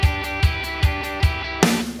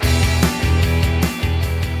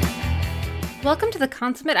Welcome to the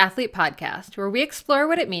Consummate Athlete Podcast, where we explore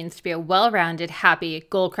what it means to be a well-rounded, happy,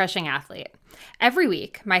 goal-crushing athlete. Every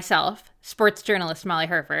week, myself, sports journalist Molly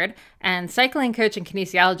Herford, and cycling coach and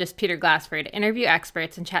kinesiologist Peter Glassford interview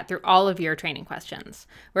experts and chat through all of your training questions.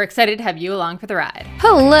 We're excited to have you along for the ride.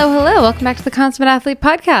 Hello. Welcome back to the Consummate Athlete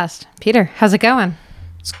Podcast. Peter, how's it going?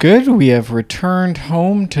 It's good. We have returned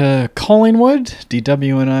home to Collingwood.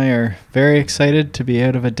 DW and I are very excited to be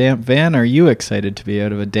out of a damp van. Are you excited to be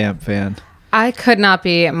out of a damp van? I could not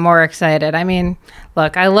be more excited. I mean,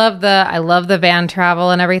 look, I love the van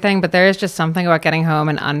travel and everything, but there is just something about getting home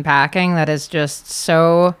and unpacking that is just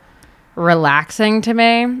so relaxing to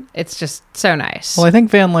me. It's just so nice. Well, I think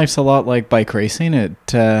van life's a lot like bike racing.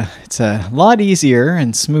 It's a lot easier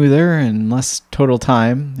and smoother and less total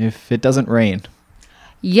time if it doesn't rain.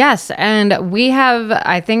 Yes, and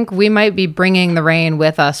I think we might be bringing the rain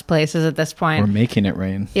with us places at this point. We're making it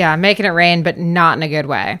rain. Yeah, making it rain, but not in a good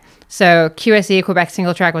way. So QSE, Quebec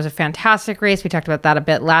Single Track, was a fantastic race. We talked about that a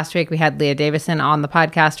bit last week. We had Leah Davison on the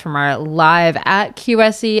podcast from our live at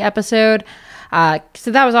QSE episode.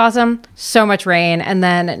 So that was awesome. So much rain. And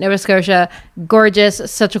then Nova Scotia, gorgeous,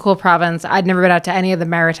 such a cool province. I'd never been out to any of the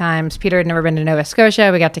Maritimes. Peter had never been to Nova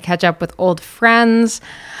Scotia. We got to catch up with old friends.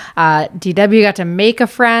 DW got to make a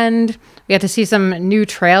friend. We got to see some new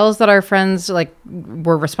trails that our friends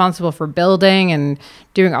were responsible for building and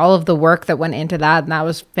doing all of the work that went into that. And that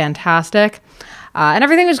was fantastic. And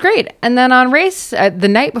everything was great. And then on race, the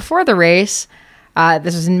night before the race,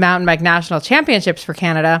 this was Mountain Bike National Championships for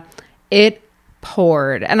Canada, it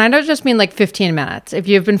poured. And I don't just mean like 15 minutes. If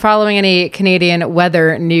you've been following any Canadian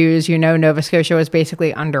weather news, you know Nova Scotia was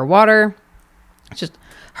basically underwater. Just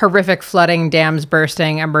horrific flooding, dams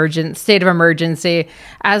bursting, state of emergency.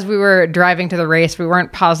 As we were driving to the race, we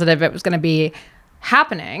weren't positive it was going to be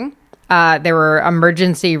happening. There were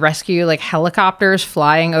emergency rescue helicopters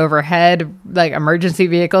flying overhead, emergency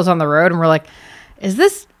vehicles on the road, and we're like, is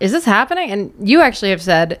this happening? And you actually have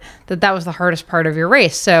said that was the hardest part of your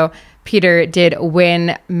race. So Peter did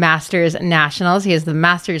win Masters Nationals. He is the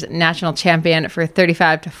Masters National Champion for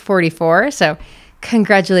 35 to 44. So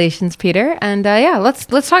congratulations, Peter. And let's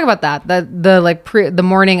talk about that. The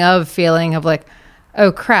morning of feeling of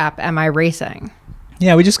oh crap, am I racing?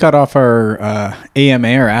 Yeah, we just got off our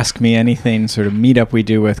AMA or Ask Me Anything sort of meetup we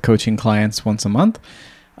do with coaching clients once a month.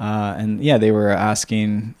 They were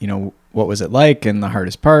asking, what was it like and the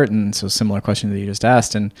hardest part? And so similar question that you just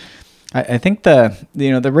asked. And I think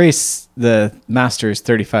the race, the Masters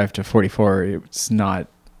 35 to 44, it's not,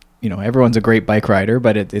 everyone's a great bike rider,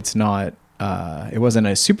 but it's not, it wasn't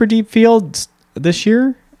a super deep field this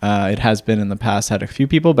year. It has been in the past, had a few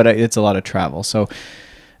people, but it's a lot of travel. So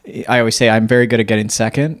I always say I'm very good at getting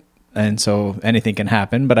second, and so anything can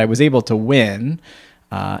happen, but I was able to win.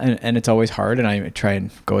 And it's always hard, and I try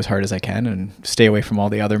and go as hard as I can and stay away from all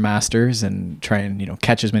the other masters and try and,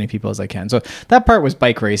 catch as many people as I can. So that part was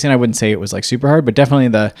bike racing. I wouldn't say it was super hard, but definitely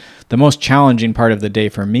the most challenging part of the day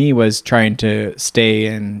for me was trying to stay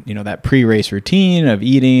in, that pre-race routine of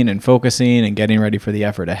eating and focusing and getting ready for the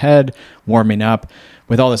effort ahead, warming up.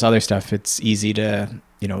 With all this other stuff, it's easy to,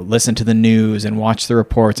 listen to the news and watch the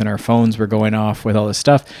reports, and our phones were going off with all this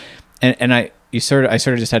stuff. And I sort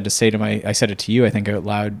of just had to say I said it to you, I think out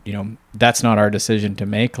loud, that's not our decision to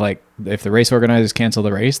make. If the race organizers cancel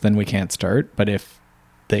the race, then we can't start. But if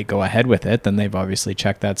they go ahead with it, then they've obviously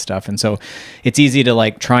checked that stuff. And so it's easy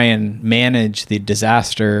to try and manage the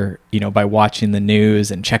disaster, by watching the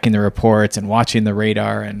news and checking the reports and watching the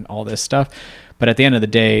radar and all this stuff. But at the end of the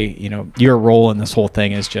day, your role in this whole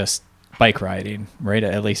thing is just bike riding, right?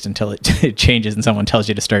 At least until it changes and someone tells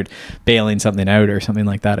you to start bailing something out or something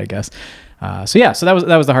like that, I guess. So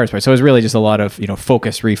that was the hardest part. So it was really just a lot of,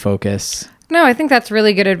 focus, refocus. No, I think that's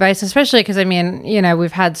really good advice, especially because,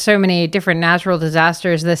 we've had so many different natural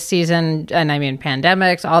disasters this season, and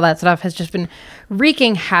pandemics, all that stuff has just been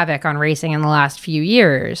wreaking havoc on racing in the last few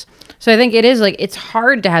years. So I think it is it's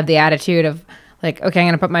hard to have the attitude of okay, I'm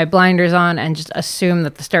going to put my blinders on and just assume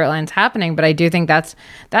that the start line's happening. But I do think that's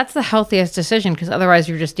the healthiest decision, because otherwise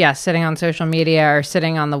you're just, sitting on social media or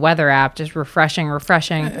sitting on the weather app, just refreshing.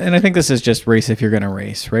 And I think this is just race if you're going to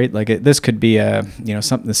race, right? This could be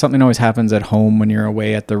something always happens at home when you're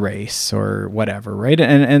away at the race or whatever, right?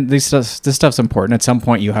 And this stuff's important. At some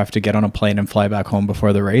point you have to get on a plane and fly back home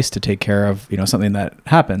before the race to take care of, something that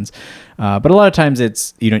happens. But a lot of times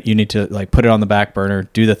it's, you need to put it on the back burner,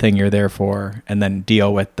 do the thing you're there for, and then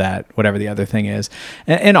deal with that, whatever the other thing is.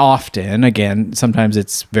 And often, again, sometimes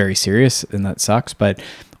it's very serious and that sucks, but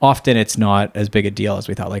often it's not as big a deal as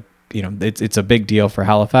we thought. It's a big deal for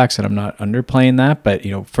Halifax, and I'm not underplaying that, but,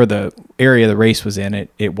 for the area the race was in,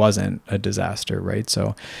 it wasn't a disaster, right?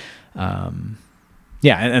 So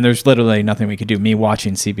Yeah, and there's literally nothing we could do. Me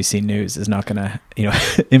watching CBC News is not going to,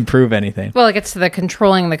 improve anything. Well, it gets to the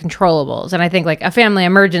controlling the controllables. And I think like a family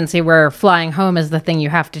emergency where flying home is the thing you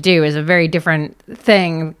have to do is a very different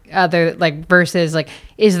thing versus like,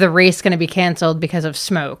 is the race going to be canceled because of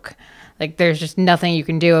smoke? Like there's just nothing you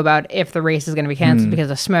can do about if the race is going to be canceled because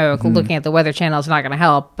of smoke. Looking at the Weather Channel is not going to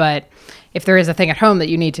help. But if there is a thing at home that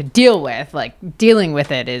you need to deal with, like dealing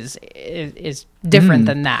with it is different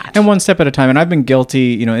than that. And one step at a time. And I've been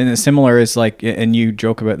guilty, and a similar is like, and you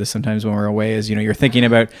joke about this sometimes when we're away, is, you're thinking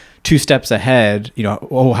about 2 steps ahead,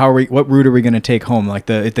 what route are we going to take home? Like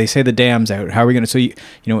if they say the dam's out, how are we going to, so,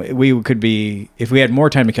 we could be, if we had more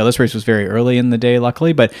time to kill, this race was very early in the day,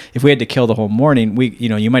 luckily, but if we had to kill the whole morning,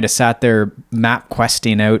 you might have sat there map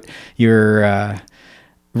questing out your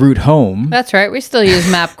route home. That's right. We still use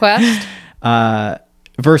MapQuest.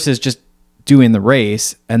 Versus just doing the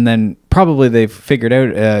race, and then probably they've figured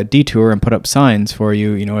out a detour and put up signs for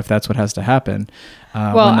you, if that's what has to happen.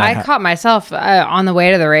 I caught myself on the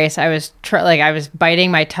way to the race. I was I was biting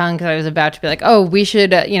my tongue because I was about to be like, oh, we should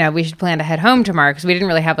plan to head home tomorrow, because we didn't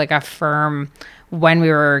really have like a firm when we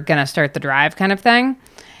were going to start the drive kind of thing.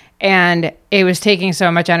 And it was taking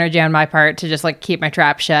so much energy on my part to just like keep my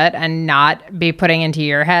trap shut and not be putting into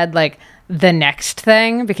your head like the next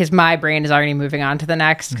thing, because my brain is already moving on to the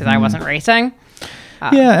next because I wasn't racing.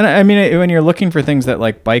 Yeah. And I mean, when you're looking for things that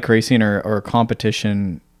like bike racing or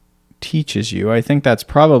competition teaches you, I think that's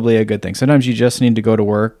probably a good thing. Sometimes you just need to go to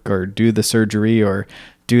work or do the surgery or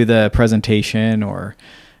do the presentation or,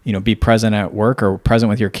 be present at work or present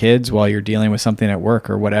with your kids while you're dealing with something at work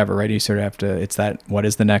or whatever, right? You sort of have to, it's that, what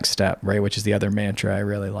is the next step, right? Which is the other mantra I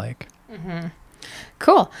really like. Mm-hmm.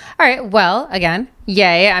 Cool. All right. Well, again,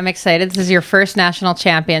 yay. I'm excited. This is your first national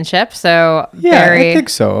championship. So yeah, I think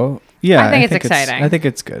so. Yeah. I think it's exciting. I think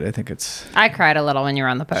it's good. I cried a little when you were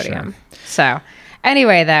on the podium. Sure. So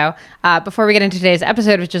anyway, though, before we get into today's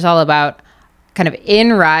episode, which is all about kind of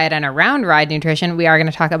in ride and around ride nutrition, we are going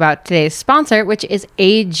to talk about today's sponsor, which is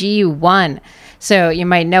AG1. So you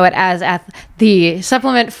might know it as the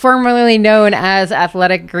supplement formerly known as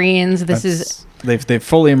Athletic Greens. They've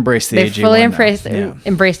fully embraced the AG1. They've fully embraced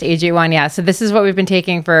AG1, yeah. So this is what we've been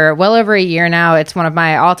taking for well over a year now. It's one of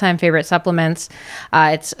my all-time favorite supplements.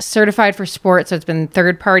 It's certified for sport, so it's been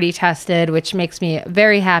third-party tested, which makes me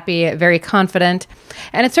very happy, very confident.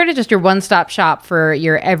 And it's sort of just your one-stop shop for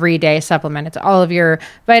your everyday supplement. It's all of your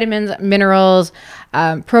vitamins, minerals,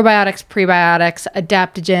 probiotics, prebiotics,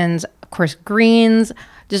 adaptogens, of course, greens,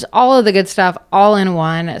 just all of the good stuff all in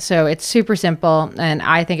one. So it's super simple, and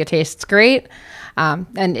I think it tastes great.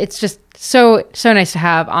 And it's just so nice to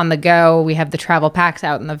have on the go. We have the travel packs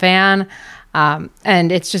out in the van.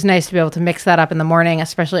 And it's just nice to be able to mix that up in the morning,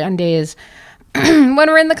 especially on days when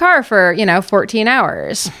we're in the car for, 14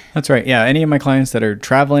 hours. That's right. Yeah. Any of my clients that are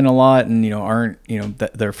traveling a lot and, aren't,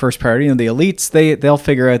 their first priority, the elites, they'll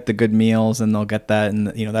figure out the good meals and they'll get that. And,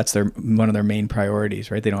 that's one of their main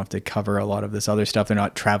priorities, right? They don't have to cover a lot of this other stuff. They're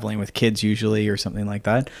not traveling with kids usually or something like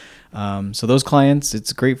that. So those clients,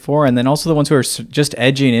 it's great for, and then also the ones who are just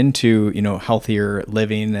edging into, healthier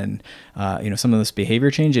living and, some of this behavior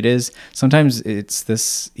change. Sometimes it's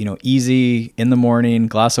this, easy in the morning,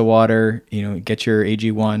 glass of water, get your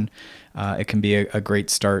AG1. It can be a great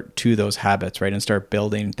start to those habits, right? And start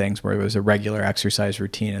building things where it was a regular exercise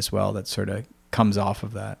routine as well that sort of comes off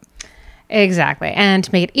of that. Exactly. And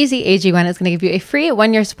to make it easy, AG1 is going to give you a free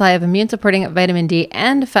 1-year supply of immune-supporting vitamin D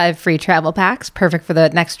and 5 free travel packs, perfect for the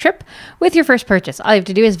next trip, with your first purchase. All you have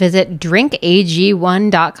to do is visit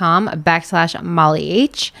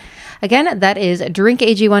drinkag1.com/MollyH. Again, that is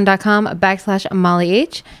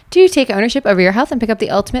drinkag1.com/MollyH to take ownership over your health and pick up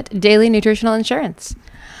the ultimate daily nutritional insurance.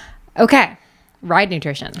 Okay, ride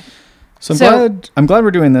nutrition. So I'm glad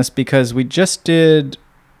we're doing this because we just did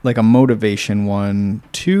like a motivation one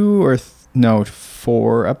 4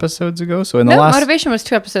 episodes ago. So motivation was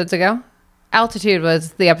 2 episodes ago. Altitude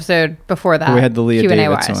was the episode before that. We had the Leah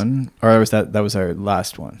Davids one, or was that was our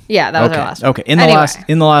last one? Yeah, that was our last one. Okay, in the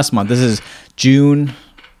last month, this is July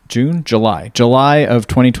of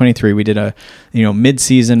 2023. We did a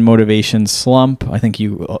mid-season motivation slump. I think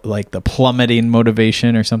you like the plummeting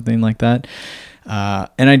motivation or something like that.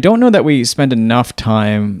 And I don't know that we spend enough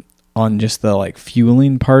time on just the like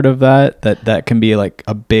fueling part of that can be like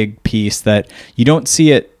a big piece that you don't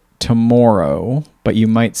see it tomorrow, but you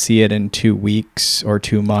might see it in 2 weeks or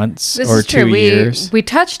 2 months or 2 years. We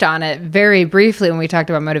touched on it very briefly when we talked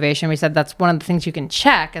about motivation. We said that's one of the things you can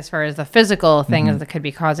check as far as the physical things that could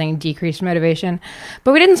be causing decreased motivation,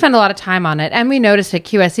 but we didn't spend a lot of time on it. And we noticed at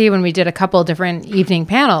QSE when we did a couple different evening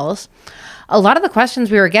panels, a lot of the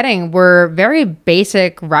questions we were getting were very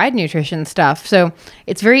basic ride nutrition stuff. So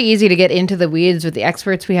it's very easy to get into the weeds with the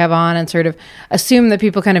experts we have on and sort of assume that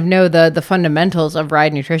people kind of know the fundamentals of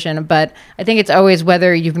ride nutrition. But I think it's always,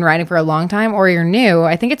 whether you've been riding for a long time or you're new,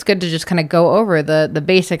 I think it's good to just kind of go over the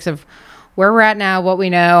basics of where we're at now, what we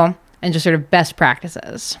know, and just sort of best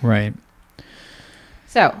practices. Right.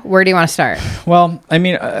 So where do you want to start? Well, I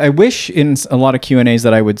mean, I wish in a lot of Q&As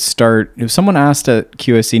that I would start, if someone asked at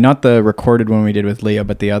QSC, not the recorded one we did with Leah,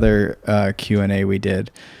 but the other Q&A we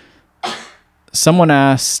did, someone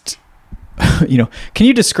asked, can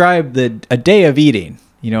you describe a day of eating,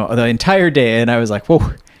 the entire day? And I was like,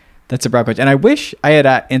 whoa, that's a broad question. And I wish I had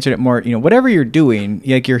answered it more, whatever you're doing,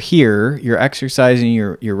 like you're here, you're exercising,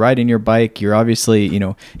 you're riding your bike, you're obviously,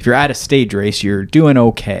 if you're at a stage race, you're doing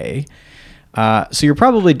okay. So you're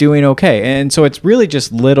probably doing okay. And so it's really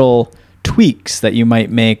just little tweaks that you might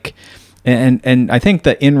make. And I think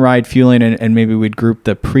the in-ride fueling, and maybe we'd group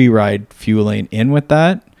the pre-ride fueling in with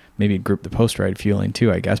that. Maybe group the post-ride fueling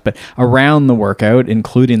too, I guess. But around the workout,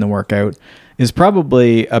 including the workout, is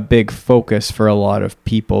probably a big focus for a lot of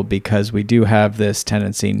people, because we do have this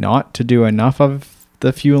tendency not to do enough of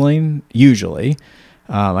the fueling, usually.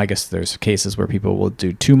 I guess there's cases where people will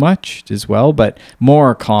do too much as well, but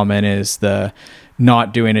more common is the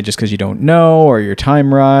not doing it just because you don't know, or you're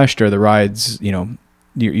time rushed, or the rides,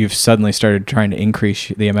 you've suddenly started trying to increase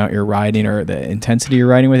the amount you're riding or the intensity you're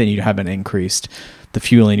riding with, and you haven't increased the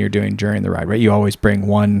fueling you're doing during the ride, right? You always bring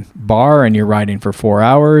one bar and you're riding for 4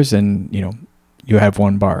 hours, and you have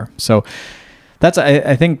one bar. So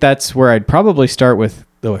I think that's where I'd probably start with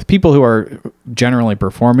people who are generally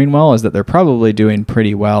performing well, is that they're probably doing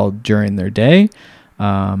pretty well during their day.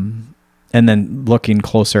 And then looking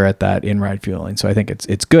closer at that in-ride fueling. So I think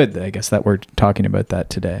it's good, I guess, that we're talking about that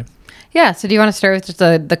today. Yeah. So do you want to start with just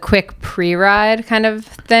the quick pre-ride kind of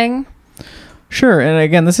thing? Sure. And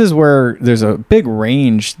again, this is where there's a big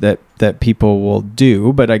range that people will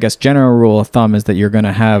do, but I guess general rule of thumb is that you're going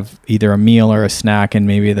to have either a meal or a snack, and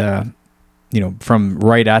maybe from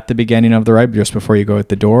right at the beginning of the ride, just before you go out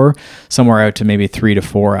the door, somewhere out to maybe 3 to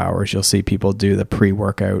 4 hours, you'll see people do the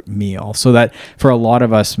pre-workout meal. So that for a lot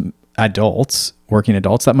of us adults, working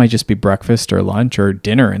adults, that might just be breakfast or lunch or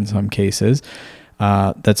dinner in some cases.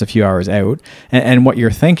 That's a few hours out. And what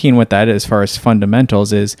you're thinking with that, as far as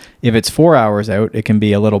fundamentals, is if it's 4 hours out, it can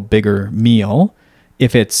be a little bigger meal.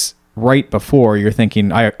 If it's right before, you're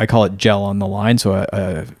thinking, I call it gel on the line, so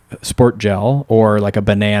a sport gel, or like a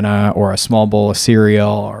banana, or a small bowl of cereal,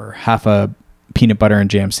 or half a peanut butter and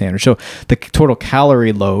jam sandwich. So the total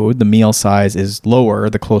calorie load, the meal size, is lower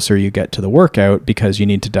the closer you get to the workout, because you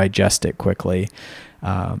need to digest it quickly.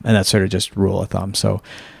 And that's sort of just rule of thumb. So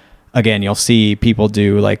again, you'll see people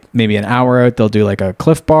do like maybe an hour out, they'll do like a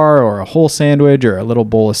Cliff Bar or a whole sandwich or a little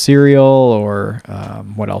bowl of cereal, or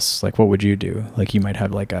what else? Like, what would you do? Like, you might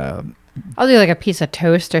have like I'll do like a piece of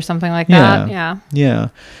toast or something like that. Yeah.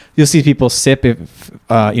 You'll see people sip if,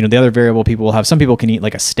 the other variable people will have, some people can eat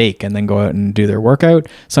like a steak and then go out and do their workout.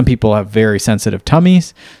 Some people have very sensitive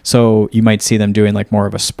tummies. So you might see them doing like more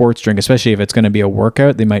of a sports drink, especially if it's going to be a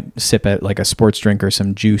workout. They might sip at like a sports drink or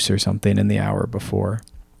some juice or something in the hour before.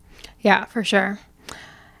 Yeah, for sure.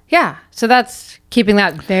 Yeah. So that's keeping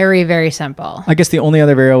that very, very simple. I guess the only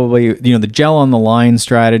other variable, the gel on the line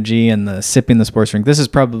strategy and the sipping the sports drink, this is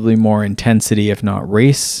probably more intensity, if not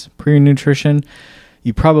race pre-nutrition.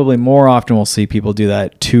 You probably more often will see people do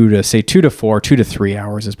that 2 to 3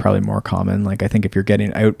 hours is probably more common. Like, I think if you're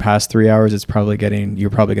getting out past 3 hours, you're probably going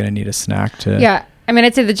to need a snack to. Yeah. I mean,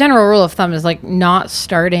 I'd say the general rule of thumb is like not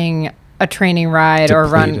starting a training ride depleted or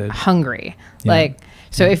run hungry. Yeah.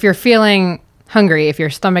 So if you're feeling hungry, if your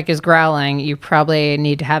stomach is growling, you probably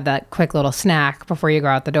need to have that quick little snack before you go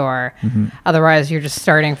out the door. Mm-hmm. Otherwise, you're just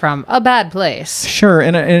starting from a bad place. Sure.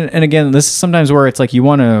 And again, this is sometimes where it's like you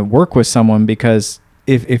want to work with someone, because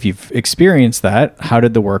if you've experienced that, how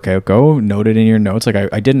did the workout go? Note it in your notes.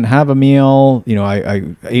 Like, I didn't have a meal.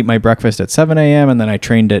 I ate my breakfast at 7 a.m. and then I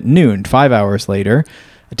trained at noon, 5 hours later.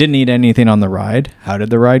 I didn't eat anything on the ride. How did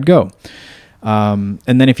the ride go? And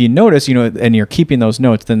then if you notice, and you're keeping those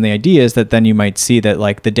notes, then the idea is that then you might see that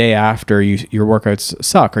like the day after your workouts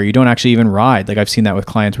suck, or you don't actually even ride. Like, I've seen that with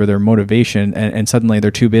clients where their motivation and suddenly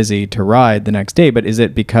they're too busy to ride the next day. But is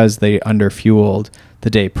it because they underfueled the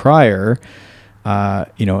day prior?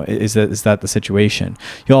 Is that the situation?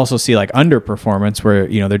 You'll also see like underperformance where,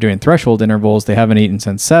 they're doing threshold intervals. They haven't eaten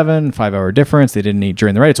since 7, 5 hour difference. They didn't eat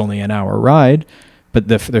during the ride. It's only an hour ride. But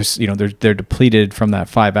they're depleted from that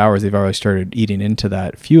 5 hours. They've already started eating into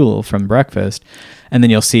that fuel from breakfast. And then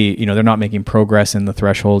you'll see, they're not making progress in the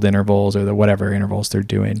threshold intervals or the whatever intervals they're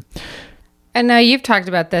doing. And now you've talked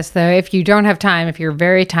about this, though. If you don't have time, if you're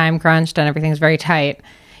very time crunched and everything's very tight,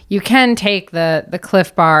 you can take the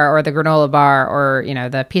Cliff Bar or the granola bar or,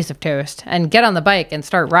 the piece of toast and get on the bike and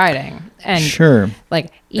start riding. And sure,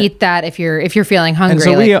 like eat that if you're feeling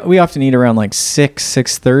hungry. And so we often eat around like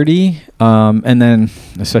 6:30, and then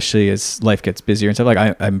especially as life gets busier and stuff.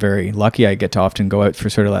 Like I'm very lucky. I get to often go out for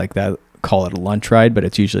sort of like that, call it a lunch ride, but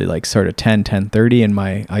it's usually like sort of 10:30 in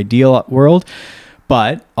my ideal world.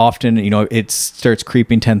 But often, it starts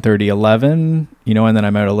creeping 10:30, 11, and then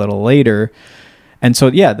I'm out a little later. And so,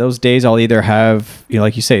 yeah, those days I'll either have,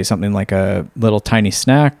 like you say, something like a little tiny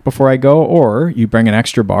snack before I go, or you bring an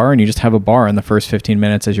extra bar and you just have a bar in the first 15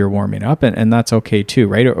 minutes as you're warming up. And that's okay too,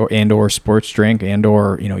 right? Or sports drink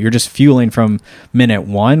or, you're just fueling from minute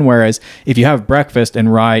one. Whereas if you have breakfast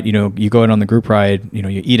and ride, you go out on the group ride, you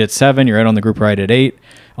eat at 7, you're out on the group ride at 8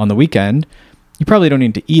 on the weekend. You probably don't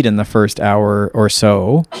need to eat in the first hour or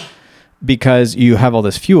so, because you have all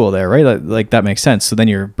this fuel there, right? Like that makes sense. So then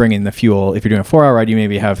you're bringing the fuel. If you're doing a 4-hour ride, you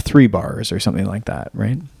maybe have 3 bars or something like that,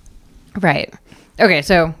 right? Right. Okay,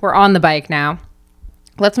 so we're on the bike now.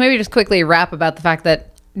 Let's maybe just quickly wrap about the fact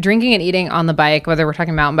that drinking and eating on the bike, whether we're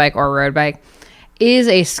talking mountain bike or road bike, is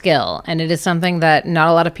a skill. And it is something that not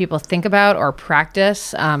a lot of people think about or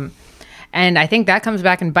practice. And I think that comes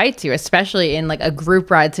back and bites you, especially in like a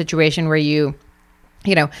group ride situation where you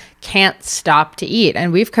can't stop to eat.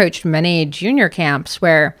 And we've coached many junior camps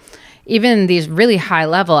where even these really high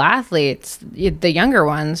level athletes, the younger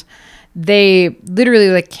ones, they literally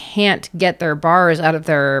like can't get their bars out of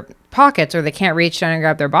their pockets, or they can't reach down and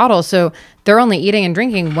grab their bottles. So they're only eating and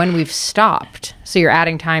drinking when we've stopped. So you're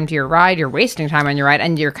adding time to your ride, you're wasting time on your ride,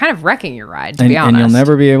 and you're kind of wrecking your ride, to be honest. And you'll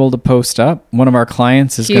never be able to post up. One of our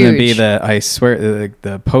clients is going to be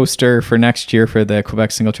the poster for next year for the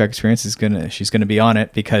Quebec Single Track Experience. She's going to be on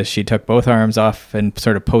it because she took both arms off and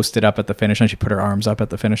sort of posted up at the finish line. She put her arms up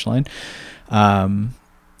at the finish line.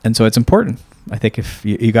 And so it's important. I think if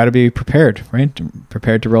you got to be prepared, right?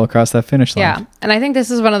 Prepared to roll across that finish line. Yeah. And I think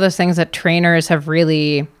this is one of those things that trainers have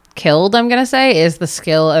really killed, I'm going to say, is the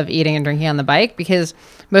skill of eating and drinking on the bike, because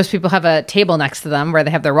most people have a table next to them where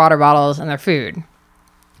they have their water bottles and their food.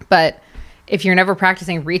 But if you're never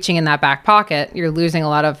practicing reaching in that back pocket, you're losing a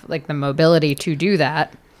lot of like the mobility to do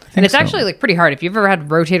that. And it's actually like pretty hard. If you've ever had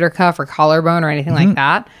rotator cuff or collarbone or anything like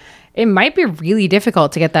that, it might be really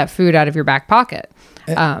difficult to get that food out of your back pocket.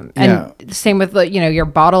 And same with your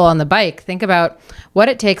bottle on the bike. Think about what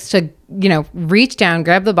it takes to reach down,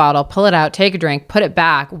 grab the bottle, pull it out, take a drink, put it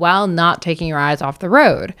back while not taking your eyes off the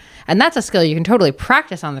road. And that's a skill you can totally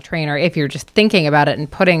practice on the trainer if you're just thinking about it and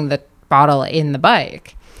putting the bottle in the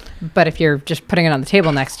bike. But if you're just putting it on the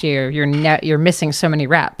table next to you, you're missing so many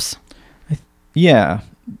reps. Yeah,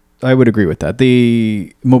 I would agree with that.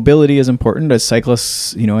 The mobility is important as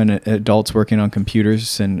cyclists, and adults working on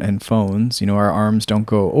computers and phones. Our arms don't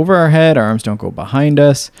go over our head. Our arms don't go behind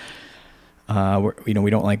us. We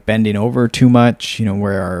don't like bending over too much,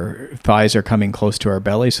 where our thighs are coming close to our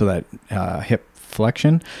belly. So that hip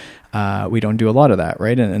flexion, we don't do a lot of that,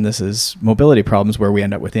 right? And this is mobility problems where we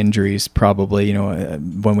end up with injuries probably,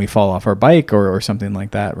 when we fall off our bike or something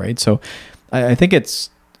like that, right? So I think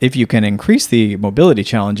if you can increase the mobility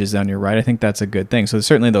challenges on your ride, I think that's a good thing. So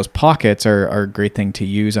certainly those pockets are a great thing to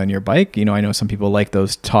use on your bike. I know some people like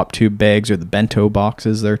those top tube bags or the bento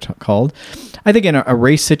boxes they're called. I think in a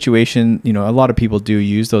race situation, a lot of people do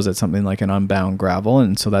use those at something like an unbound gravel.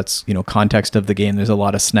 And so that's, context of the game. There's a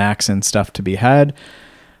lot of snacks and stuff to be had.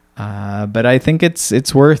 But I think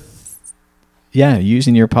it's worth,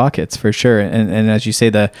 using your pockets for sure. And as you say,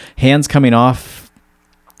 the hands coming off,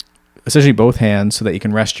 especially both hands, so that you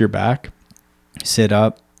can rest your back, sit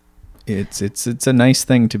up. It's a nice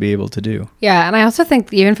thing to be able to do. Yeah. And I also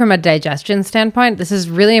think even from a digestion standpoint, this is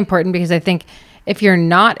really important, because I think if you're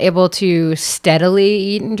not able to steadily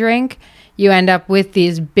eat and drink, you end up with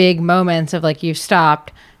these big moments of like you've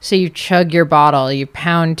stopped. So you chug your bottle, you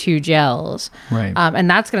pound 2 gels. Right. And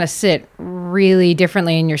that's going to sit really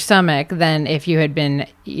differently in your stomach than if you had been,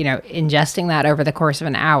 ingesting that over the course of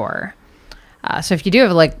an hour. So if you do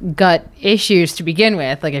have like gut issues to begin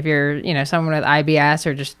with, like if you're, someone with IBS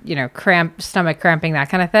or just, stomach cramping, that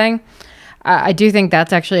kind of thing, I do think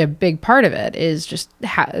that's actually a big part of it, is just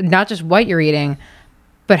not just what you're eating,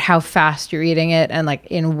 but how fast you're eating it and like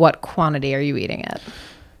in what quantity are you eating it.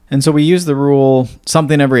 And so we use the rule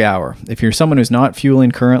something every hour. If you're someone who's not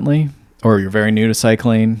fueling currently, or you're very new to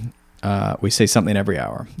cycling, we say something every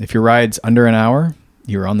hour. If your ride's under an hour,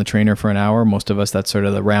 you're on the trainer for an hour. Most of us, that's sort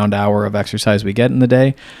of the round hour of exercise we get in the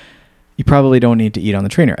day. You probably don't need to eat on the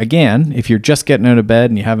trainer. Again, if you're just getting out of bed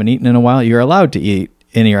and you haven't eaten in a while, you're allowed to eat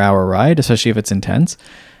in your hour ride, especially if it's intense.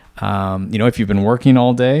 If you've been working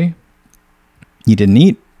all day, you didn't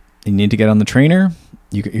eat, you need to get on the trainer,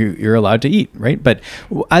 you're allowed to eat, right? But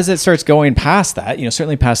as it starts going past that,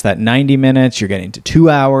 certainly past that 90 minutes, you're getting to 2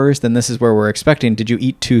 hours, then this is where we're expecting, did you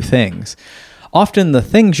eat 2 things? Often the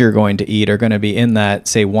things you're going to eat are going to be in that,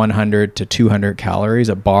 say, 100 to 200 calories.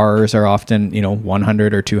 Bars are often,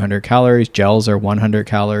 100 or 200 calories. Gels are 100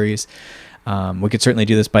 calories. We could certainly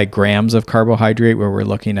do this by grams of carbohydrate, where we're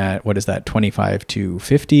looking at, 25 to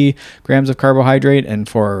 50 grams of carbohydrate. And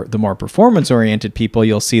for the more performance-oriented people,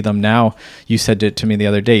 you'll see them now. You said it to me the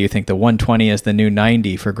other day, you think the 120 is the new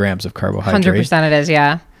 90 for grams of carbohydrate. 100% it is,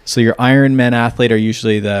 yeah. So your Ironman athlete are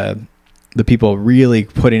usually the people really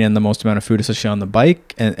putting in the most amount of food, especially on the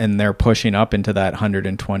bike, and they're pushing up into that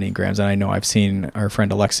 120 grams. And I know I've seen our friend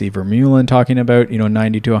Alexi Vermeulen talking about,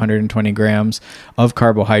 90 to 120 grams of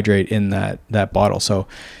carbohydrate in that bottle. So,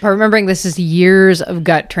 but remembering this is years of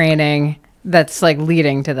gut training that's like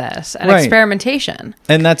leading to this and experimentation.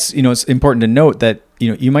 And that's, it's important to note that,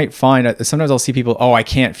 you might find sometimes I'll see people, I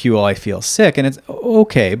can't fuel, I feel sick. And it's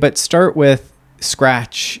okay, but start with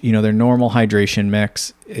scratch, their normal hydration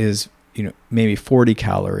mix is maybe 40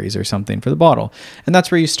 calories or something for the bottle. And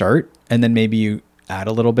that's where you start. And then maybe you add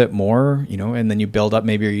a little bit more, and then you build up.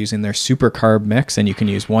 Maybe you're using their super carb mix, and you can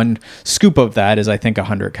use 1 scoop of that is, I think,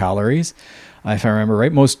 100 calories. If I remember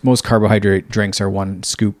right, most carbohydrate drinks are 1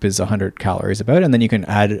 scoop is 100 calories about. And then you can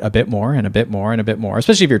add a bit more and a bit more and a bit more,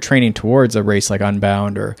 especially if you're training towards a race like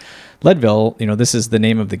Unbound or Leadville. This is the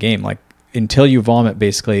name of the game. Like, until you vomit,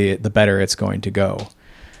 basically, the better it's going to go.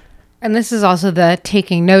 And this is also the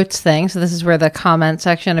taking notes thing. So this is where the comment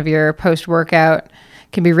section of your post-workout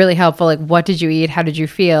can be really helpful. Like, what did you eat? How did you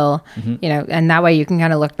feel? And that way you can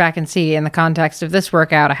kind of look back and see, in the context of this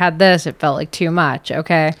workout, I had this, it felt like too much.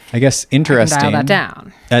 Okay. I guess interesting. I can dial that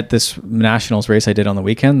down. At this nationals race I did on the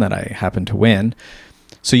weekend that I happened to win.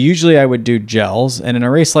 So usually I would do gels. And in a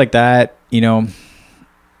race like that,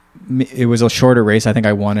 it was a shorter race. I think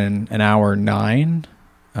I won in an hour 9.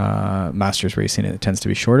 Masters racing, it tends to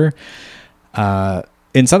be shorter.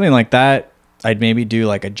 In something like that, I'd maybe do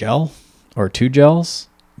like a gel or 2 gels,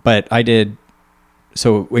 but I did,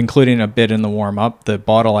 so including a bit in the warm up, the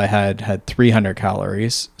bottle I had 300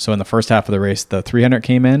 calories. So in the first half of the race, the 300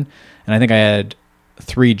 came in, and I think I had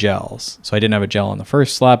 3 gels. So I didn't have a gel on the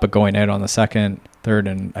first lap, but going out on the second, third,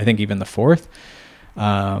 and I think even the fourth.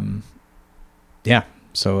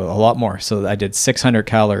 So a lot more. So I did 600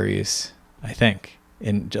 calories, I think,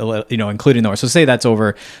 including the, so say that's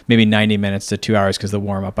over maybe 90 minutes to 2 hours, because the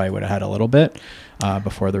warm up I would have had a little bit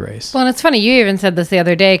before the race. Well, and it's funny, you even said this the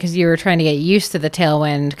other day, because you were trying to get used to the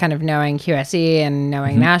tailwind, kind of knowing QSE and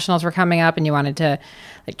knowing nationals were coming up, and you wanted to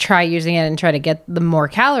like try using it and try to get the more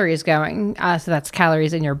calories going. So that's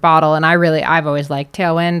calories in your bottle. And I've always liked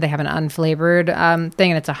Tailwind. They have an unflavored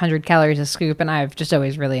thing, and it's 100 calories a scoop, and I've just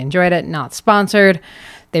always really enjoyed it. Not sponsored.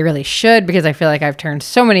 They really should, because I feel like I've turned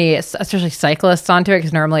so many, especially cyclists, onto it,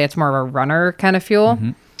 because normally it's more of a runner kind of fuel.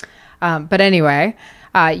 But anyway,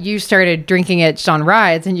 you started drinking it just on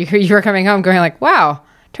rides, and you were coming home going like, wow,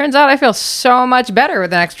 turns out I feel so much better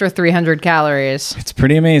with an extra 300 calories. It's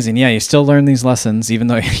pretty amazing. Yeah, you still learn these lessons, even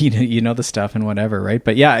though you know the stuff and whatever, right?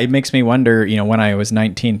 But yeah, it makes me wonder, when I was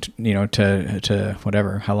 19, to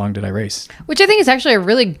whatever, how long did I race? Which I think is actually a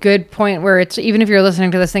really good point, where it's, even if you're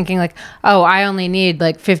listening to this thinking like, oh, I only need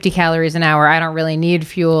like 50 calories an hour, I don't really need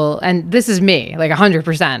fuel. And this is me, like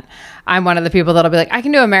 100%. I'm one of the people that'll be like, I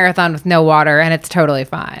can do a marathon with no water and it's totally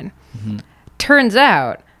fine. Turns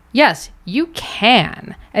out, yes, you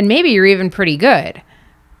can. And maybe you're even pretty good.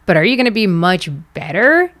 But are you going to be much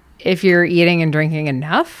better if you're eating and drinking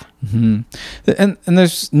enough? And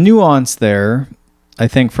there's nuance there, I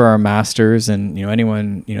think, for our masters and,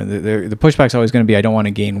 anyone, the pushback's always going to be, I don't want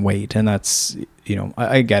to gain weight. And that's,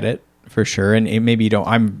 I get it for sure. And maybe you don't,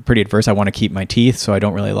 I'm pretty adverse. I want to keep my teeth, so I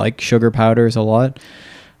don't really like sugar powders a lot.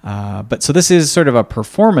 But so this is sort of a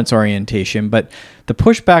performance orientation, but the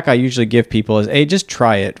pushback I usually give people is, hey, just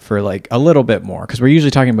try it for like a little bit more. Cause we're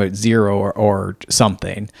usually talking about 0 or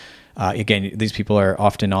something. Again, these people are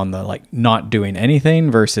often on the like not doing anything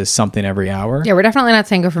versus something every hour. Yeah, we're definitely not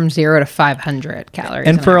saying go from 0 to 500 calories.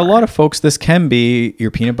 And for a lot of folks, this can be your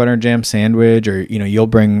peanut butter and jam sandwich, or, you'll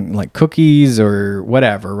bring like cookies or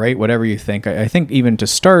whatever, right? Whatever you think. I think even to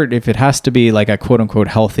start, if it has to be like a quote unquote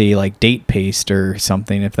healthy, like date paste or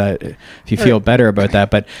something, if you feel better about that.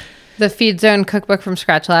 But the Feed Zone cookbook from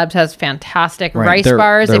Scratch Labs has fantastic rice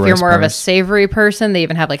bars. If you're more of a savory person, they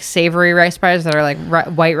even have like savory rice bars that are like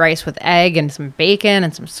white rice with egg and some bacon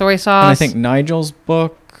and some soy sauce. And I think Nigel's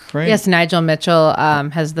book, right? Yes, Nigel Mitchell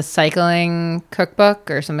has the cycling cookbook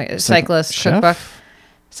or something, cyclist cookbook.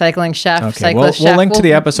 cycling chef, Okay, well, cyclist chef. we'll link to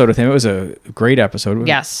the episode with him. It was a great episode.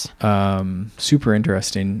 Yes. Super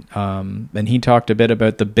interesting. And he talked a bit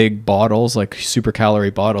about the big bottles, like super calorie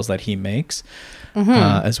bottles that he makes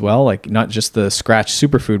as well. Like not just the scratch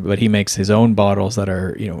superfood, but he makes his own bottles that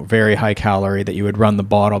are, very high calorie that you would run the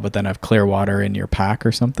bottle, but then have clear water in your pack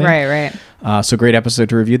or something. Right. So great episode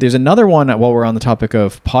to review. There's another one while we're on the topic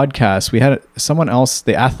of podcasts. We had someone else,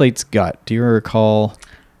 The Athlete's Gut. Do you recall?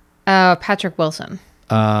 Patrick Wilson.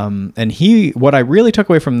 And what I really took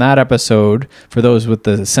away from that episode for those with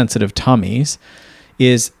the sensitive tummies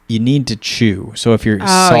is you need to chew. So if you're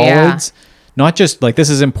solids, not just like this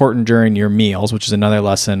is important during your meals, which is another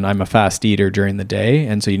lesson. I'm a fast eater during the day.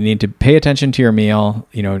 And so you need to pay attention to your meal,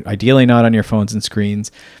 ideally not on your phones and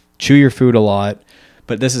screens, chew your food a lot.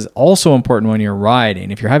 But this is also important when you're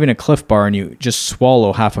riding. If you're having a Cliff Bar and you just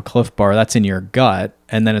swallow half a Cliff Bar, that's in your gut.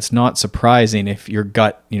 And then it's not surprising if your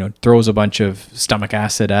gut, throws a bunch of stomach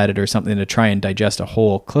acid at it or something to try and digest a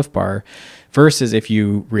whole Cliff Bar versus if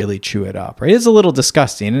you really chew it up, right? It's a little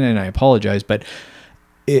disgusting and I apologize, but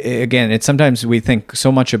again, it's sometimes we think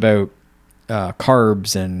so much about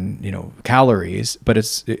carbs and, calories, but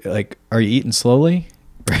it's like, are you eating slowly?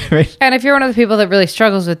 Right. And if you're one of the people that really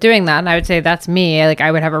struggles with doing that, and I would say that's me, like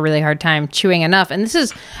I would have a really hard time chewing enough. And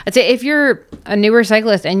I'd say if you're a newer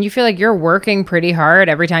cyclist and you feel like you're working pretty hard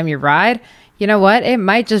every time you ride, you know what? It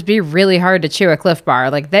might just be really hard to chew a Cliff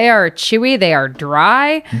Bar. Like they are chewy, they are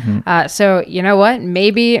dry. So you know what?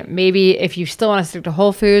 Maybe if you still want to stick to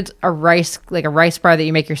whole foods, a rice bar that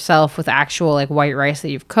you make yourself with actual like white rice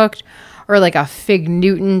that you've cooked, or like a Fig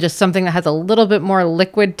Newton, just something that has a little bit more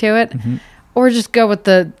liquid to it. Or just go with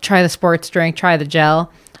try the sports drink, try the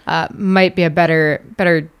gel. Might be a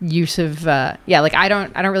better use of like I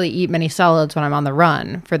don't really eat many solids when I'm on the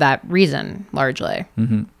run for that reason largely.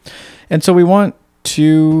 And so we want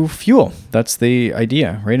to fuel. That's the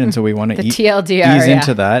idea, right? And so we want to ease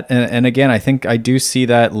into that. And again, I think I do see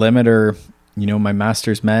that limiter. My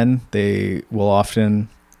master's men, they will often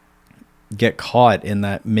get caught in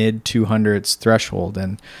that mid 200s threshold.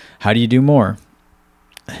 And how do you do more?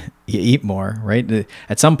 You eat more, right?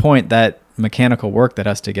 At some point, that mechanical work that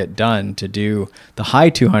has to get done to do the high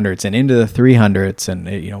 200s and into the 300s, and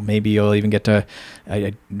maybe you'll even get to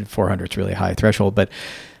 400s, really high threshold, but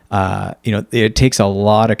it takes a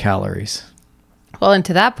lot of calories. Well, and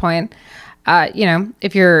to that point,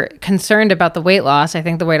 if you're concerned about the weight loss, I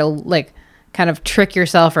think the way to kind of trick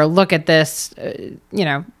yourself or look at this,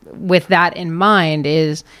 with that in mind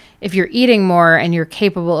is if you're eating more and you're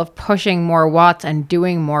capable of pushing more watts and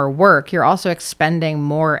doing more work, you're also expending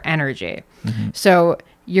more energy. So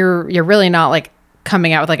you're really not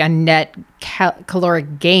coming out with a net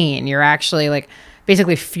caloric gain. You're actually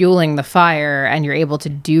basically fueling the fire and you're able to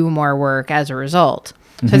do more work as a result.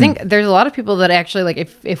 So I think there's a lot of people that actually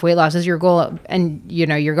if weight loss is your goal and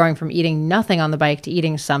you're going from eating nothing on the bike to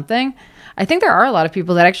eating something, I think there are a lot of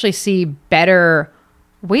people that actually see better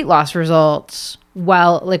weight loss results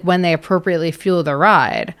when they appropriately fuel the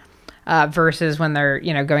ride versus when they're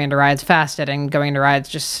going into rides fasted and going into rides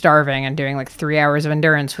just starving and doing 3 hours of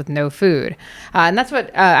endurance with no food. And that's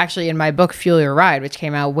what actually in my book Fuel Your Ride, which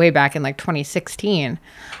came out way back in 2016,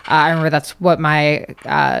 I remember that's what my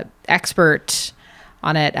expert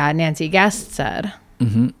on it, Nancy Guest, said.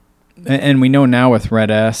 And we know now with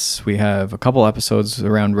Red S, we have a couple episodes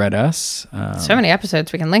around Red S. So many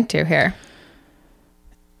episodes we can link to here.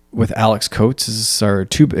 With Alex Coates is our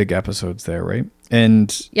 2 big episodes there, right?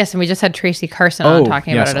 And yes, and we just had Tracy Carson on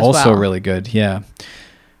talking about it as well. also really good, yeah.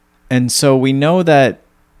 And so we know that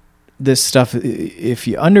this stuff, if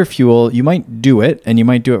you underfuel, you might do it, and you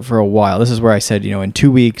might do it for a while. This is where I said, in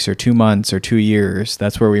 2 weeks or 2 months or 2 years,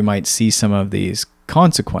 that's where we might see some of these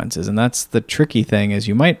consequences. And that's the tricky thing, is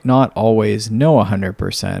you might not always know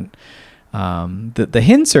 100%. The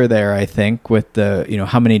hints are there, I think, with the,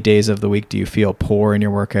 how many days of the week do you feel poor in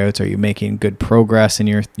your workouts? Are you making good progress in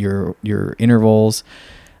your intervals?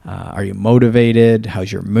 Are you motivated?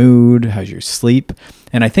 How's your mood? How's your sleep?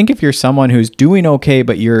 And I think if you're someone who's doing okay,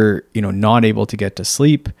 but you're, not able to get to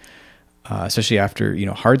sleep, especially after,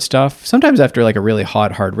 hard stuff, sometimes after a really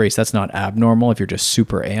hard race, that's not abnormal if you're just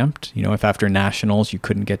super amped. If after nationals you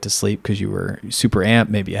couldn't get to sleep because you were super amped,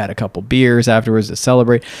 maybe you had a couple beers afterwards to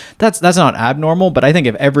celebrate, that's not abnormal. But I think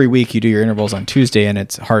if every week you do your intervals on Tuesday and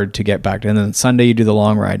it's hard to get back to, and then Sunday you do the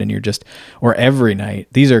long ride and you're just, or every night,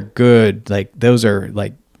 these are good. Those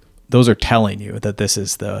are telling you that this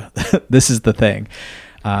is the thing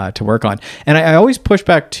to work on. And I always push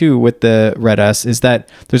back too with the Red S is that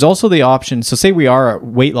there's also the option. So say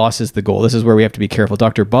weight loss is the goal. This is where we have to be careful.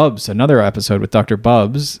 Dr. Bubbs, another episode with Dr.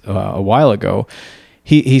 Bubbs a while ago,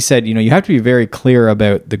 he said, you have to be very clear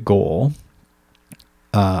about the goal.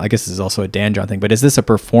 I guess this is also a Dan John thing, but is this a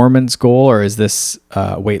performance goal or is this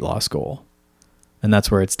a weight loss goal? And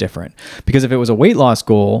that's where it's different. Because if it was a weight loss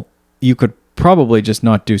goal, you could probably just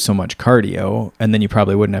not do so much cardio, and then you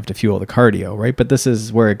probably wouldn't have to fuel the cardio, right? But this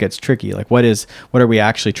is where it gets tricky. Like, what are we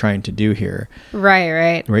actually trying to do here?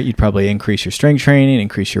 Right. You'd probably increase your strength training,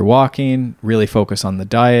 increase your walking, really focus on the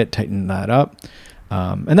diet, tighten that up.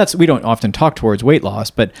 And we don't often talk towards weight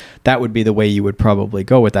loss, but that would be the way you would probably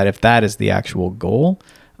go with that if that is the actual goal.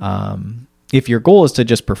 If your goal is to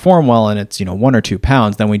just perform well and it's 1 or 2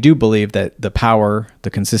 pounds, then we do believe that the power, the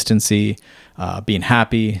consistency, being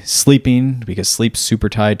happy, sleeping, because sleep's super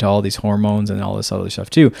tied to all these hormones and all this other stuff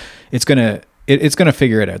too. It's gonna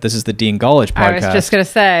figure it out. This is the Dean Golich podcast. I was just gonna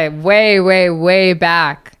say, way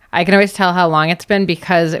back. I can always tell how long it's been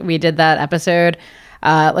because we did that episode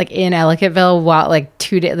in Ellicottville,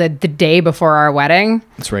 the day before our wedding.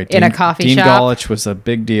 That's right. In a coffee Dean shop. Dean Golich was a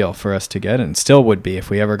big deal for us to get, and still would be if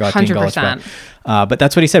we ever got 100%. Dean Golich back. But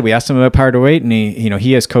that's what he said. We asked him about power to weight, and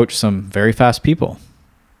he has coached some very fast people.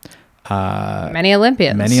 Many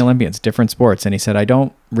Olympians, different sports, and he said, I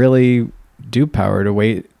don't really do power to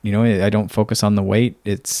weight. I don't focus on the weight.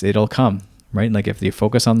 It'll come, right? Like if you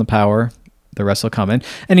focus on the power, the rest will come in.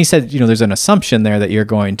 And he said, there's an assumption there that you're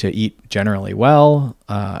going to eat generally well.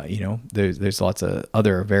 There's lots of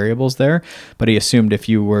other variables there, but he assumed if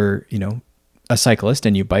you were, a cyclist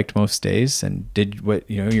and you biked most days and did what,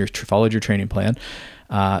 followed your training plan,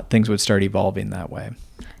 things would start evolving that way.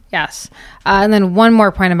 Yes. And then one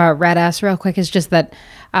more point about Red S real quick is just that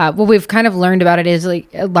what we've kind of learned about it is like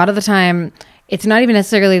a lot of the time, it's not even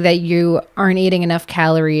necessarily that you aren't eating enough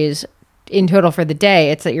calories in total for the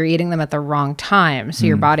day. It's that you're eating them at the wrong time. So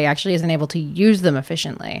your body actually isn't able to use them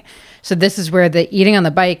efficiently. So this is where the eating on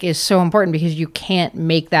the bike is so important because you can't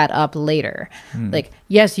make that up later. Like,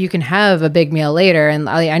 yes, you can have a big meal later. And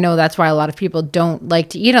I know that's why a lot of people don't like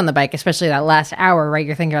to eat on the bike, especially that last hour, right?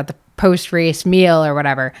 You're thinking about the post-race meal or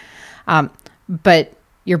whatever. But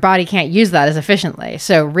your body can't use that as efficiently.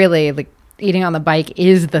 So really, like, eating on the bike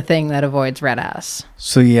is the thing that avoids Red S.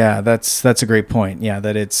 So yeah, that's a great point. Yeah,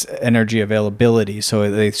 that it's energy availability. So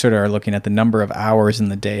they sort of are looking at the number of hours in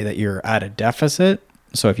the day that you're at a deficit.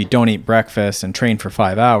 So if you don't eat breakfast and train for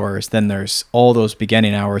 5 hours, then there's all those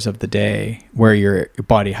beginning hours of the day where your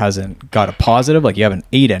body hasn't got a positive, like you haven't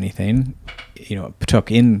ate anything,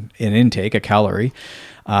 took in an intake, a calorie,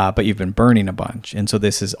 but you've been burning a bunch. And so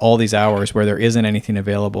this is all these hours where there isn't anything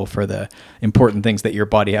available for the important things that your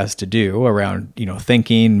body has to do around,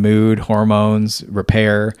 thinking, mood, hormones,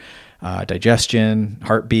 repair, digestion,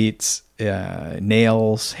 heartbeats,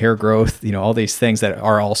 nails, hair growth, all these things that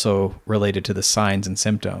are also related to the signs and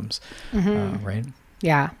symptoms, right?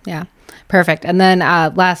 Yeah. Perfect. And then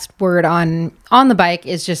last word on the bike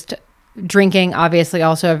is just drinking, obviously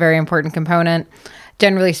also a very important component.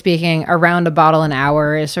 Generally speaking, around a bottle an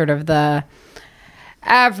hour is sort of the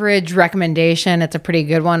average recommendation. It's a pretty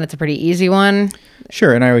good one. It's a pretty easy one.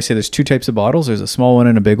 Sure. And I always say there's 2 types of bottles. There's a small one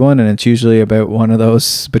and a big one. And it's usually about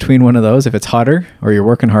between one of those. If it's hotter or you're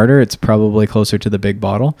working harder, it's probably closer to the big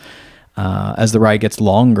bottle. As the ride gets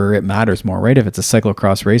longer, it matters more, right? If it's a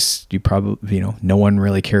cyclocross race, you probably, no one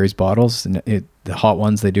really carries bottles. And the hot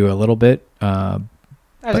ones, they do a little bit.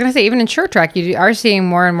 I was going to say, even in short track, you are seeing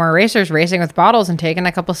more and more racers racing with bottles and taking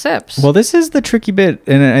a couple sips. Well, this is the tricky bit.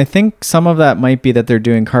 And I think some of that might be that they're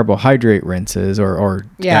doing carbohydrate rinses or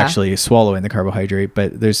actually swallowing the carbohydrate.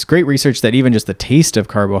 But there's great research that even just the taste of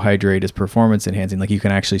carbohydrate is performance enhancing. Like you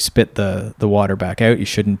can actually spit the water back out. You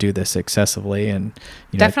shouldn't do this excessively. And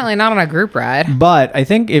definitely not on a group ride. But I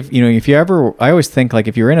think if you ever, I always think like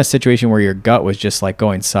if you're in a situation where your gut was just like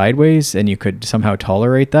going sideways and you could somehow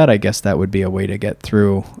tolerate that, I guess that would be a way to get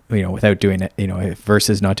through, without doing it,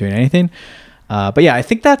 versus not doing anything. But yeah, I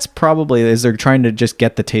think that's probably is they're trying to just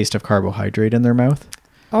get the taste of carbohydrate in their mouth.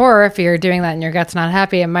 Or if you're doing that and your gut's not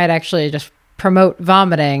happy, it might actually just promote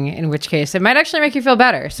vomiting, in which case it might actually make you feel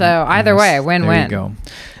better. So either way, win-win. There you go.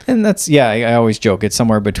 And that's, I always joke, it's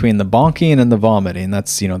somewhere between the bonking and the vomiting.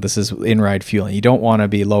 That's, this is in-ride fueling. You don't want to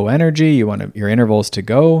be low energy. You want your intervals to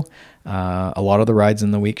go. A lot of the rides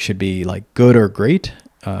in the week should be like good or great.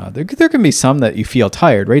 There can be some that you feel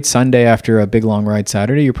tired, right? Sunday after a big long ride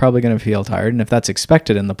Saturday, you're probably going to feel tired. And if that's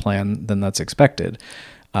expected in the plan, then that's expected.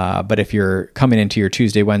 But if you're coming into your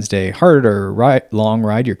Tuesday, Wednesday harder long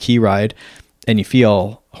ride, your key ride, and you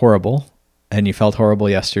feel horrible, and you felt horrible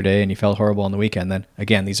yesterday, and you felt horrible on the weekend, then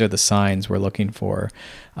again, these are the signs we're looking for.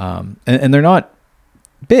 And they're not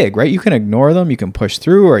big, right? You can ignore them, you can push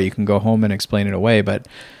through, or you can go home and explain it away. But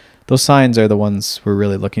those signs are the ones we're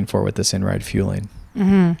really looking for with this in-ride fueling.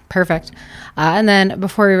 Perfect. And then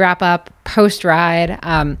before we wrap up, post ride,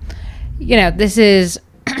 this is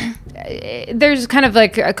there's kind of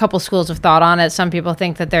like a couple schools of thought on it. Some people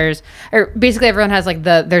think that basically everyone has like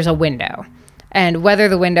there's a window, and whether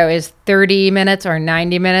the window is 30 minutes or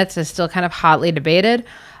 90 minutes is still kind of hotly debated.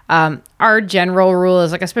 Our general rule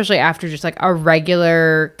is like, especially after just like a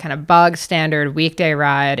regular kind of bog standard weekday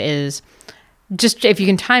ride, is just if you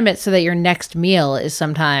can time it so that your next meal is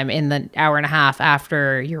sometime in the hour and a half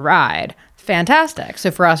after your ride, fantastic. So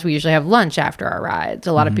for us, we usually have lunch after our rides.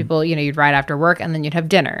 A lot of people, you'd ride after work and then you'd have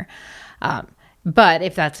dinner. But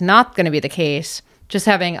if that's not going to be the case, just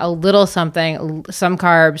having a little something, some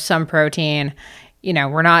carbs, some protein,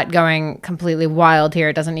 we're not going completely wild here.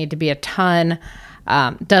 It doesn't need to be a ton.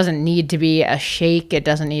 Doesn't need to be a shake. It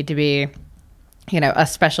doesn't need to be, a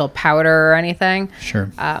special powder or anything. Sure.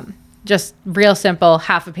 Just real simple,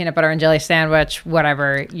 half a peanut butter and jelly sandwich,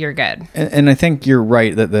 whatever, you're good. And I think you're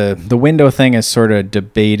right that the window thing is sort of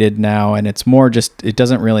debated now, and it's more just, it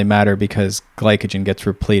doesn't really matter because glycogen gets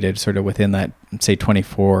repleted sort of within that, say,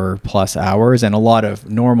 24 plus hours. And a lot of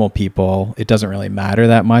normal people, it doesn't really matter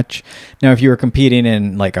that much. Now, if you were competing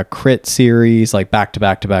in like a crit series, like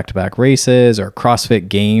back-to-back races, or CrossFit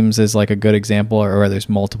Games is like a good example, or there's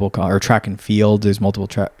multiple, or track and field, there's multiple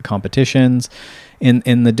competitions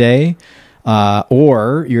in the day,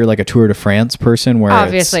 or you're like a Tour de France person where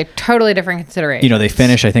obviously totally different consideration. They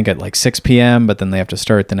finish, I think, at like 6 p.m., but then they have to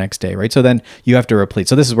start the next day, right? So then you have to replete.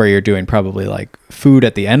 So this is where you're doing probably like food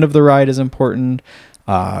at the end of the ride is important.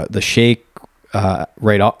 The shake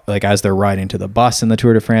right off, like as they're riding to the bus in the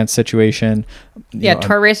Tour de France situation.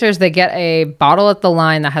 Tour racers, they get a bottle at the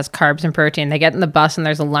line that has carbs and protein. They get in the bus and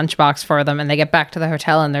there's a lunchbox for them, and they get back to the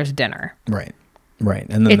hotel and there's dinner. Right.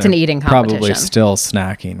 And then it's an eating competition. Probably still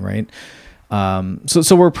snacking, right?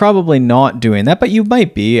 So we're probably not doing that, but you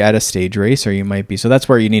might be at a stage race, or you might be. So that's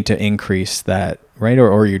where you need to increase that, right?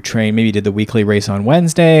 Or you train, maybe you did the weekly race on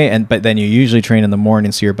Wednesday, but then you usually train in the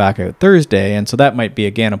morning, so you're back out Thursday. And so that might be,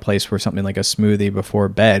 again, a place where something like a smoothie before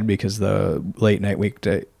bed, because the late night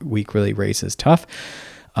weekly race is tough.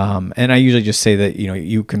 And I usually just say that,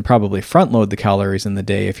 you can probably front load the calories in the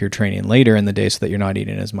day if you're training later in the day so that you're not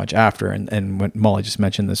eating as much after. And when Molly just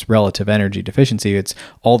mentioned this relative energy deficiency, it's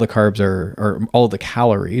all the carbs or all the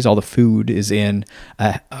calories, all the food is in,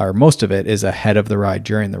 or most of it is ahead of the ride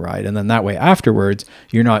during the ride. And then that way afterwards,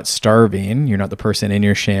 you're not starving. You're not the person in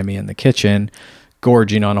your chamois in the kitchen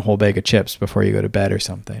gorging on a whole bag of chips before you go to bed or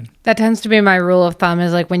something. That tends to be my rule of thumb,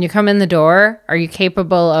 is like, when you come in the door, are you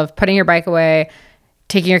capable of putting your bike away,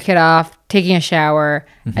 taking your kid off, taking a shower,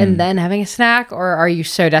 and then having a snack? Or are you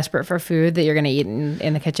so desperate for food that you're going to eat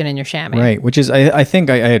in the kitchen in your chamois? Right, which is, I think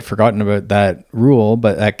I had forgotten about that rule,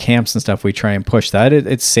 but at camps and stuff, we try and push that.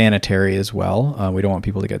 It's sanitary as well. We don't want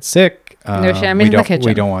people to get sick. No chamois in the kitchen.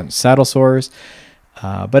 We don't want saddle sores.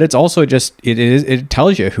 But it's also just, it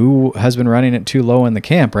tells you who has been running it too low in the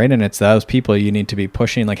camp, right? And it's those people you need to be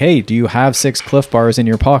pushing, like, hey, do you have 6 Cliff Bars in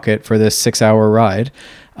your pocket for this 6-hour ride?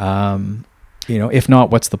 If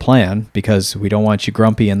not, what's the plan? Because we don't want you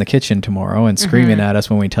grumpy in the kitchen tomorrow and screaming at us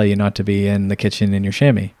when we tell you not to be in the kitchen in your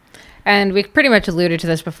chamois. And we pretty much alluded to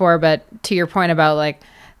this before, but to your point about like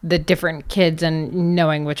the different kids and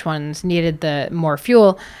knowing which ones needed the more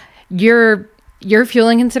fuel, your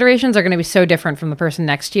fueling considerations are going to be so different from the person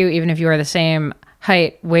next to you, even if you are the same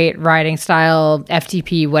height, weight, riding style,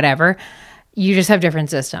 FTP, whatever. You just have different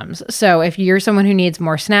systems. So if you're someone who needs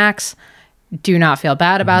more snacks, do not feel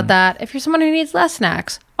bad about that. If you're someone who needs less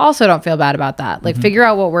snacks, also don't feel bad about that. Like, figure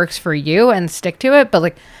out what works for you and stick to it, but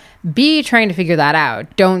like, be trying to figure that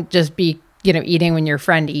out. Don't just be, eating when your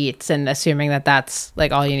friend eats and assuming that that's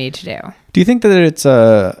like all you need to do. Do you think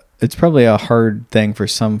that it's probably a hard thing for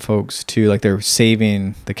some folks too, like they're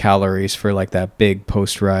saving the calories for like that big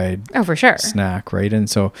post-ride for sure snack, right? And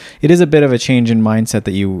so it is a bit of a change in mindset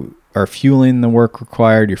that you are fueling the work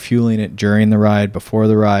required, you're fueling it during the ride, before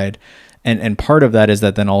the ride. And part of that is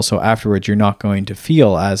that then also afterwards, you're not going to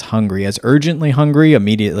feel as hungry, as urgently hungry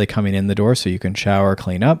immediately coming in the door, so you can shower,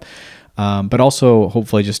 clean up. But also,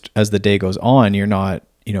 hopefully, just as the day goes on, you're not,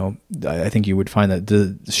 I think you would find that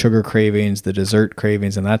the sugar cravings, the dessert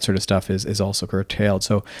cravings, and that sort of stuff is also curtailed.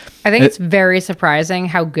 So I think it's very surprising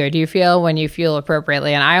how good you feel when you fuel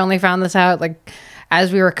appropriately. And I only found this out like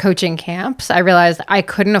as we were coaching camps. I realized I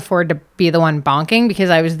couldn't afford to be the one bonking because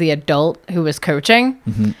I was the adult who was coaching.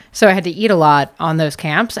 So I had to eat a lot on those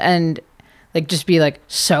camps and like just be like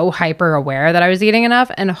so hyper aware that I was eating enough.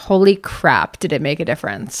 And holy crap, did it make a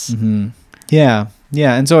difference. Yeah.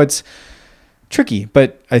 And so it's tricky,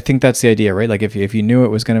 but I think that's the idea, right? Like if you knew it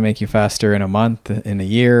was going to make you faster in a month, in a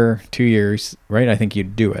year, 2 years, right? I think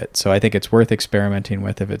you'd do it. So I think it's worth experimenting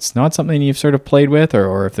with if it's not something you've sort of played with,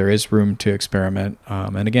 or if there is room to experiment.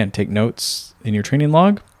 And again, take notes in your training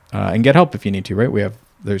log and get help if you need to, right?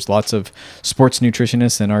 There's lots of sports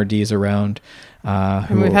nutritionists and RDs around.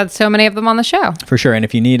 And we've had so many of them on the show. For sure. And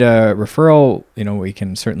if you need a referral, we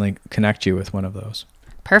can certainly connect you with one of those.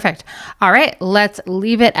 Perfect. All right, let's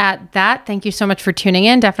leave it at that. Thank you so much for tuning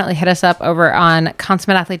in. Definitely hit us up over on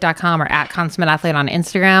consummateathlete.com or at consummateathlete on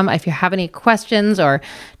Instagram. If you have any questions or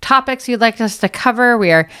topics you'd like us to cover,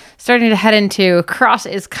 we are starting to head into cross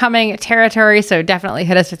is coming territory. So definitely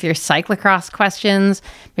hit us with your cyclocross questions,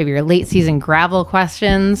 maybe your late season gravel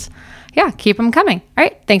questions. Yeah, keep them coming. All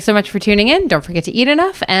right, thanks so much for tuning in. Don't forget to eat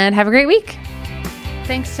enough and have a great week.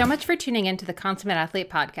 Thanks so much for tuning in to the Consummate Athlete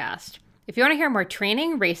podcast. If you want to hear more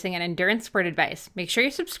training, racing, and endurance sport advice, make sure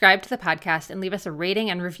you subscribe to the podcast and leave us a rating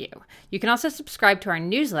and review. You can also subscribe to our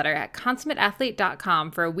newsletter at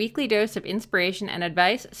consummateathlete.com for a weekly dose of inspiration and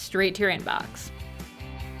advice straight to your inbox.